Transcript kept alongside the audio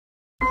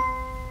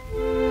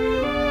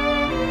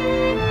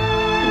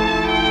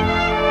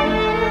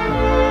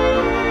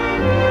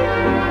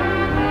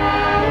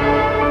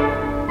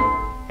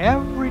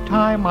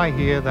I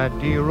hear that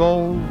dear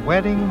old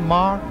wedding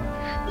march,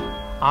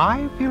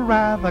 I feel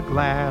rather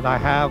glad I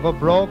have a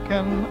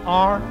broken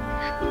arch.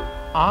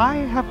 I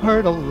have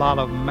heard a lot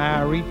of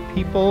married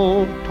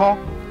people talk,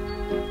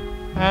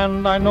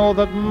 and I know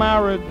that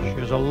marriage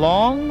is a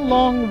long,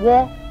 long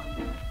walk.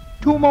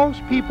 To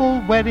most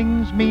people,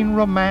 weddings mean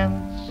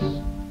romance,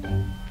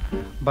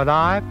 but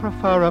I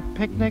prefer a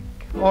picnic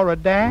or a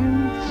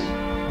dance.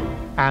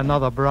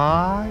 Another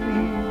bride,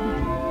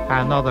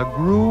 another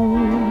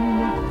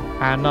groom,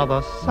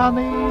 another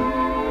sunny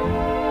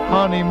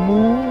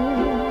honeymoon,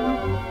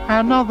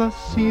 another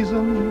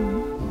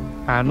season,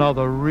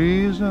 another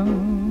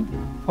reason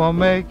for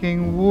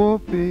making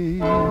whoopee.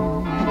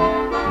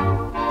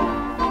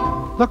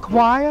 The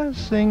choir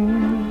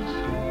sings,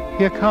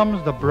 here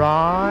comes the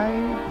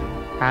bride,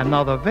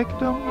 another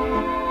victim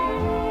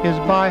is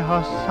by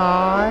her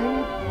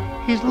side.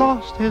 He's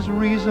lost his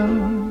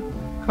reason,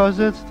 'cause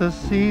it's the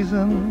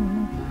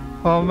season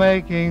for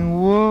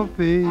making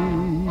whoopee.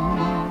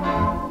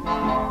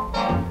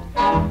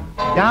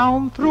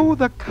 Down through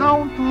the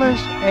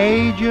countless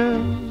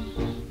ages,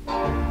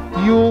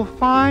 you'll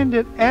find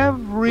it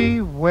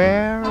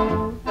everywhere.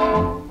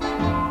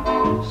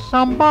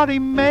 Somebody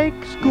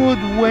makes good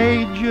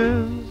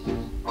wages,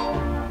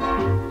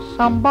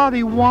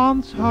 somebody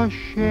wants her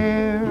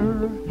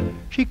share.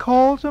 She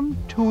calls him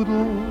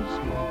Toodles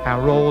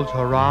and rolls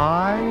her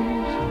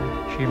eyes.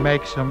 She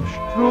makes him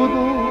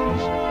strudels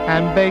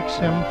and bakes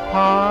him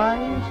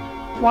pies.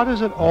 What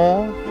is it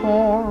all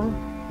for?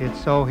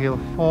 It's so he'll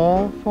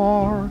fall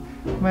for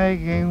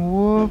making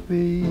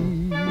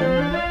whoopee.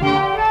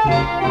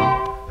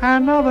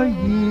 Another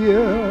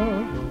year,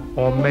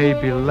 or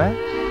maybe less.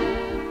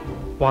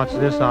 What's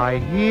this I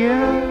hear?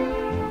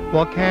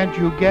 Well, can't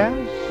you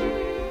guess?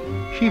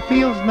 She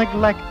feels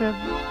neglected,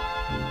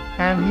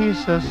 and he's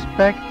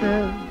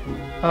suspected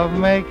of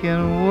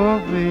making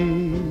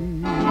whoopee.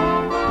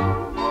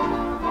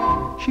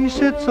 She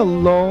sits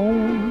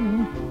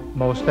alone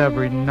most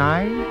every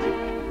night.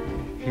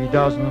 He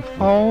doesn't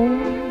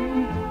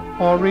phone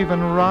or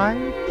even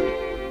write.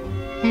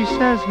 He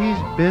says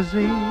he's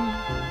busy,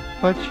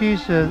 but she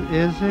says,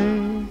 is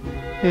he?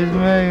 He's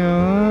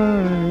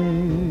making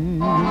whoopee.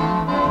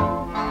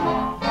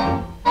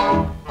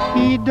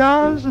 He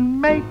doesn't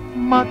make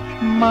much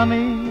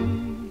money,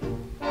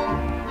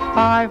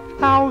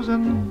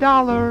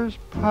 $5,000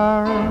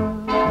 per.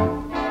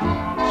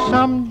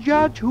 Some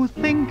judge who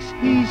thinks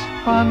he's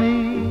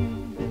funny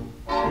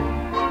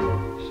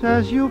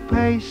says you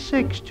pay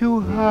 $6 to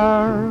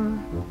her.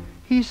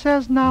 He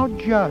says, now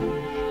judge,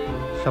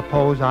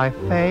 suppose I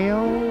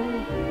fail.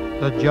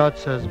 The judge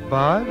says,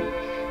 budge,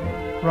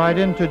 right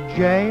into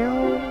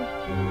jail.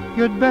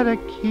 You'd better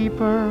keep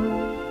her,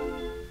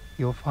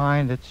 you'll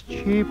find it's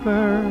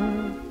cheaper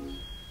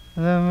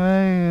than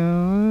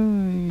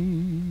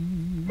me.